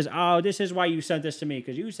as it is. Oh, this is why you sent this to me,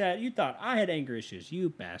 because you thought I had anger issues. You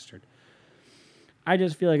bastard. I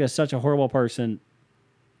just feel like such a horrible person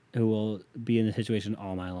who will be in this situation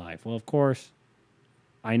all my life. Well, of course,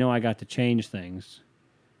 I know I got to change things.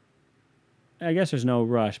 I guess there's no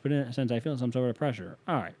rush, but in a sense, I feel some sort of pressure.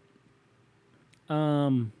 All right.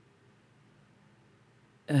 All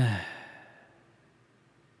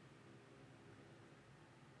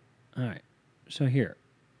right. So here,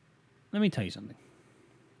 let me tell you something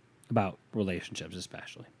about relationships,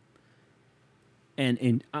 especially.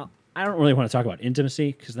 And I don't really want to talk about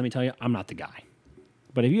intimacy because let me tell you, I'm not the guy.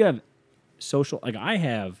 But if you have social, like I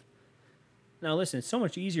have, now listen, it's so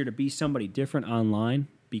much easier to be somebody different online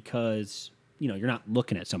because you're not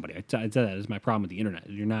looking at somebody. I said that is my problem with the internet.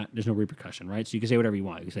 There's no repercussion, right? So you can say whatever you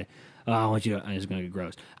want. You can say, oh, I want you to, it's going to get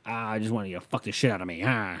gross. I just want you to fuck the shit out of me.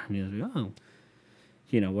 And you're like, oh,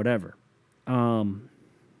 whatever.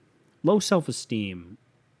 Low self-esteem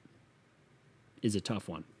is a tough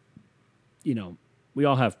one. We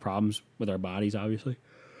all have problems with our bodies, obviously.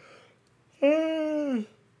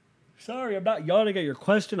 Sorry, I'm not yawning at your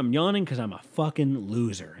question. I'm yawning because I'm a fucking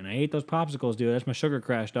loser. And I ate those popsicles, dude. That's my sugar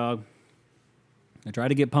crash, dog. I tried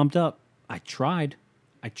to get pumped up. I tried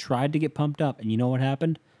to get pumped up. And you know what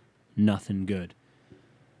happened? Nothing good.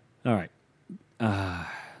 All right.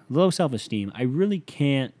 Low self-esteem. I really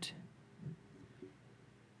can't,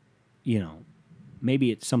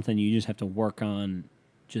 maybe it's something you just have to work on.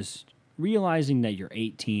 Just realizing that you're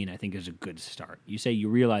 18, I think, is a good start. You say you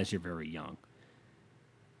realize you're very young.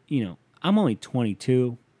 I'm only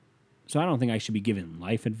 22, so I don't think I should be giving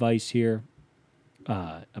life advice here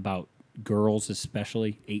about girls,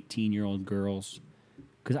 especially 18-year-old girls,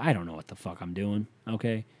 because I don't know what the fuck I'm doing,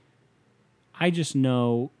 okay? I just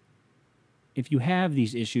know if you have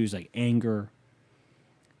these issues like anger,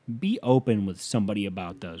 be open with somebody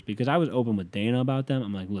about those, because I was open with Dana about them.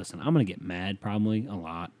 I'm like, listen, I'm going to get mad probably a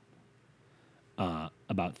lot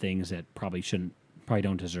about things that probably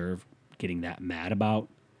don't deserve getting that mad about,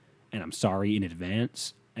 and I'm sorry in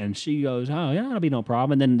advance. And she goes, oh, yeah, it'll be no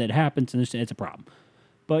problem. And then that happens, and it's a problem.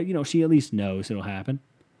 But, she at least knows it'll happen.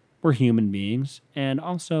 We're human beings. And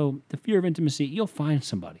also, the fear of intimacy, you'll find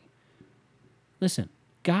somebody. Listen,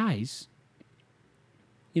 guys,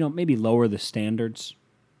 maybe lower the standards.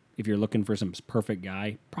 If you're looking for some perfect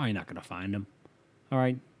guy, probably not going to find him. All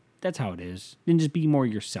right? That's how it is. Then just be more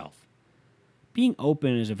yourself. Being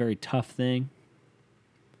open is a very tough thing.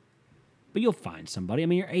 But you'll find somebody. I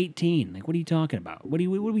mean, you're 18. Like, what are you talking about? What are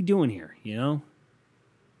we doing here,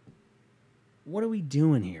 What are we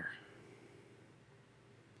doing here?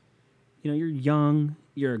 You're young.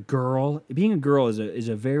 You're a girl. Being a girl is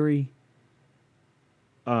a very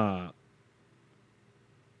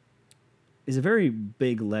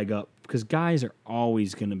big leg up because guys are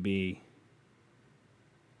always going to be,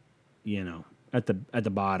 at the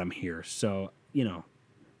bottom here. So,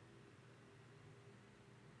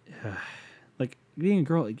 like being a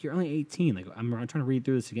girl, like, you're only 18. Like, I'm trying to read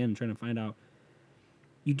through this again, trying to find out.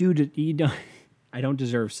 You don't. I don't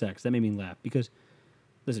deserve sex. That made me laugh because,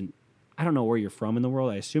 listen, I don't know where you're from in the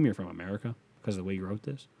world. I assume you're from America because of the way you wrote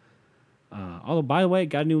this. Although, by the way,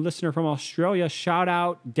 got a new listener from Australia. Shout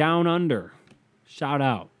out down under. Shout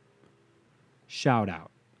out.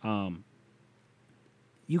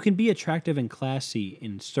 You can be attractive and classy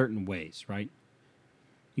in certain ways, right?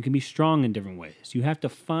 You can be strong in different ways. You have to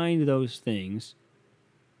find those things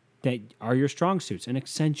that are your strong suits and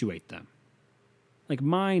accentuate them. Like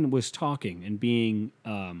mine was talking and being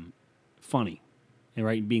funny, and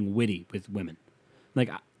right, being witty with women. Like,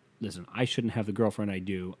 listen, I shouldn't have the girlfriend I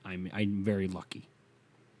do. I'm very lucky.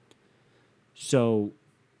 So,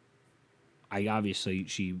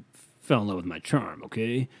 she fell in love with my charm.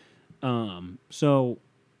 Okay, so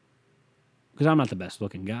because I'm not the best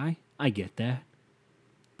looking guy, I get that.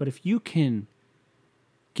 But if you can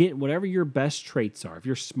get whatever your best traits are, if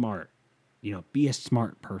you're smart, be a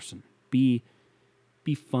smart person. Be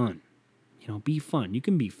fun. Be fun. You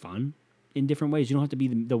can be fun in different ways. You don't have to be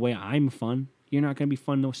the way I'm fun. You're not going to be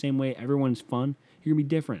fun the same way everyone's fun. You're going to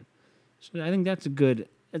be different. So I think that's a good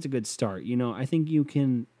start. I think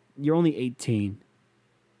you're only 18.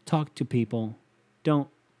 Talk to people. Don't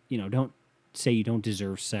say you don't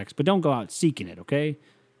deserve sex, but don't go out seeking it, okay?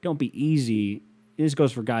 Don't be easy. This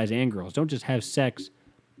goes for guys and girls. Don't just have sex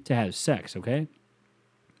to have sex, okay?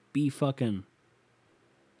 Be fucking,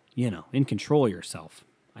 in control of yourself.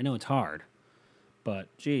 I know it's hard,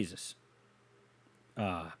 but Jesus.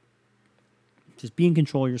 Just be in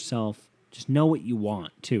control of yourself. Just know what you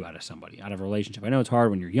want, too, out of somebody, out of a relationship. I know it's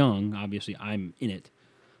hard when you're young. Obviously, I'm in it.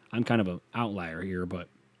 I'm kind of an outlier here, but...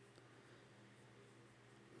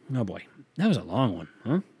 Oh, boy. That was a long one,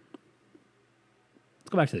 huh? Let's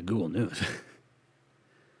go back to the Google News.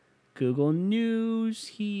 Google News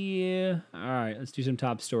here. All right, let's do some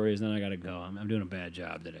top stories, then I got to go. I'm doing a bad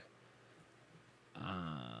job today.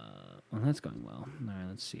 Well, that's going well. All right,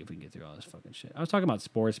 let's see if we can get through all this fucking shit. I was talking about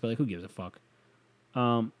sports, but, like, who gives a fuck?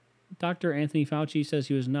 Dr. Anthony Fauci says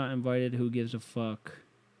he was not invited. Who gives a fuck?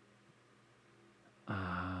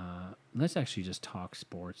 Let's actually just talk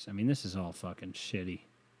sports. I mean, this is all fucking shitty.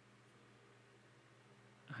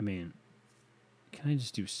 I mean, can I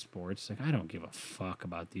just do sports? Like, I don't give a fuck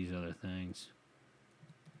about these other things.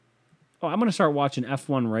 Oh, I'm going to start watching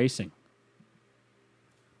F1 racing.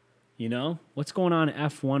 What's going on in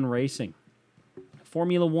F1 racing?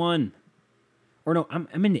 Formula One. Or no, I'm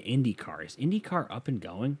into IndyCar. Is IndyCar up and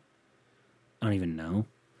going? I don't even know.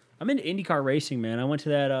 I'm into IndyCar racing, man. I went to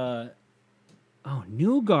that,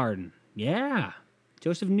 Newgarden. Yeah.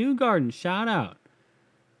 Joseph Newgarden. Shout out.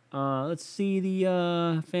 Let's see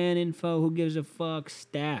the fan info. Who gives a fuck?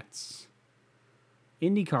 Stats.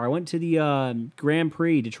 IndyCar. I went to the Grand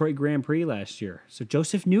Prix, Detroit Grand Prix last year. So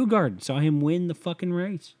Joseph Newgarden. Saw him win the fucking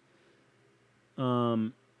race. All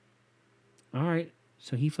right.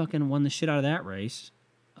 So he fucking won the shit out of that race.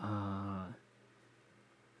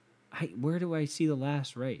 Where do I see the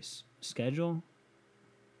last race? Schedule?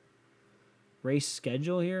 Race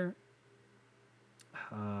schedule here?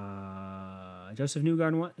 Joseph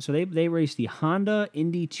Newgarden won. So they raced the Honda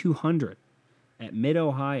Indy 200 at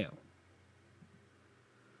Mid-Ohio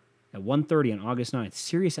at 1:30 on August 9th.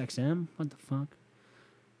 Sirius XM? What the fuck?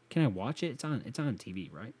 Can I watch it? It's on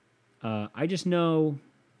TV, right? I just know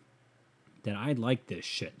that I like this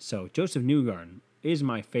shit. So Joseph Newgarden is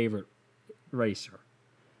my favorite racer.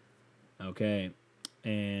 Okay.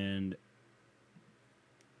 And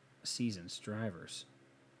seasons, drivers.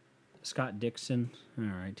 Scott Dixon. All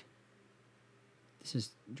right. This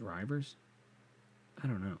is drivers? I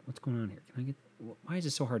don't know. What's going on here? Why is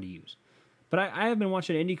it so hard to use? But I have been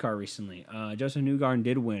watching IndyCar recently. Joseph Newgarden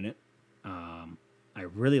did win it. I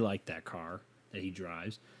really like that car that he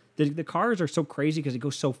drives. The cars are so crazy because it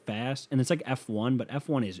goes so fast, and it's like F1, but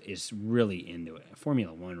F1 is really into it.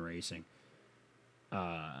 Formula One racing.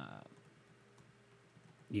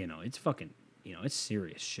 It's fucking, it's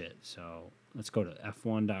serious shit. So let's go to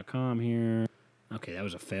F1.com here. Okay, that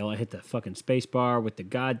was a fail. I hit the fucking space bar with the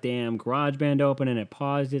goddamn GarageBand open, and it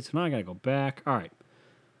paused it, so now I gotta go back. All right.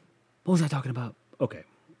 What was I talking about? Okay.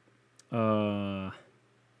 F1,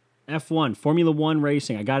 Formula One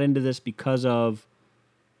racing. I got into this because of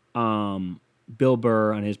Bill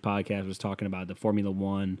Burr on his podcast was talking about the Formula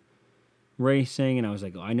One racing, and I was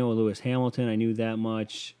like, I know Lewis Hamilton. I knew that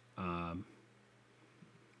much.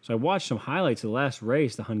 So I watched some highlights of the last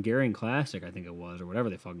race, the Hungarian Classic, I think it was, or whatever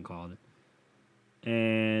they fucking called it.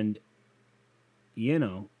 And,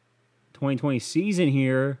 2020 season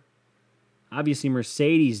here, obviously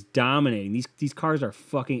Mercedes dominating. These cars are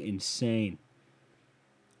fucking insane.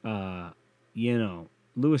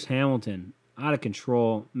 Lewis Hamilton, out of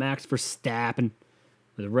control. Max Verstappen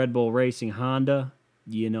with Red Bull Racing Honda.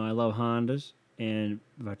 I love Hondas. And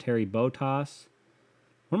Valtteri Bottas.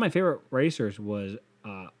 One of my favorite racers was,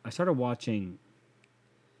 I started watching,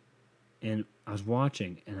 and I was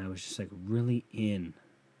just like really in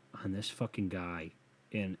on this fucking guy.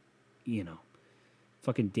 And,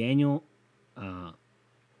 fucking Daniel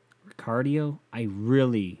Ricciardo, I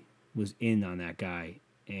really was in on that guy.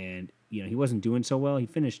 And, he wasn't doing so well. He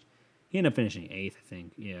ended up finishing 8th, I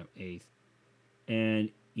think. Yeah, 8th. And,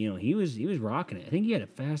 he was rocking it. I think he had a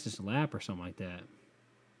fastest lap or something like that.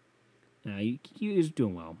 He was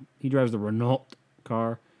doing well. He drives the Renault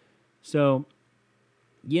car. So,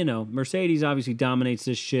 Mercedes obviously dominates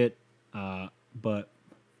this shit. But,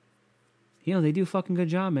 they do a fucking good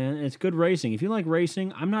job, man. And it's good racing. If you like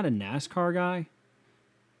racing, I'm not a NASCAR guy.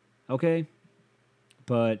 Okay?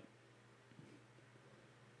 But,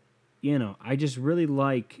 I just really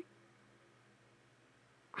like...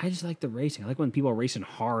 I just like the racing. I like when people are racing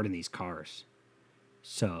hard in these cars.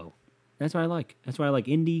 So, that's what I like. That's why I like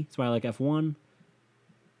Indy. That's why I like F1.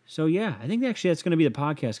 So, yeah, I think actually that's going to be the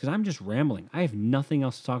podcast because I'm just rambling. I have nothing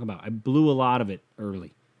else to talk about. I blew a lot of it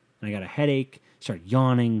early. And I got a headache, started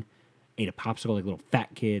yawning, ate a popsicle like a little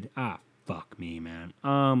fat kid. Fuck me, man.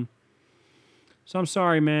 So I'm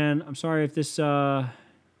sorry, man. I'm sorry if this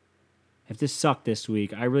sucked this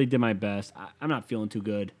week. I really did my best. I'm not feeling too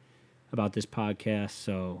good about this podcast.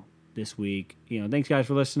 So this week, thanks guys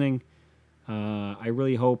for listening. I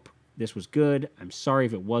really hope this was good. I'm sorry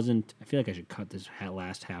if it wasn't. I feel like I should cut this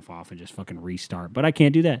last half off and just fucking restart. But I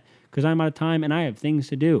can't do that because I'm out of time and I have things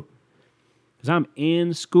to do. Because I'm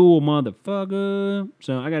in school, motherfucker.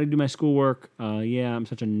 So I got to do my schoolwork. Yeah, I'm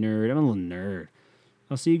such a nerd. I'm a little nerd.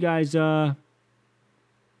 I'll see you guys.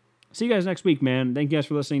 See you guys next week, man. Thank you guys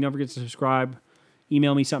for listening. Don't forget to subscribe.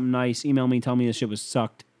 Email me something nice. Email me. Tell me this shit was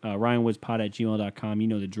sucked. RyanWoodsPod@gmail.com. You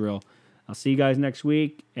know the drill. I'll see you guys next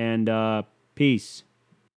week. And peace.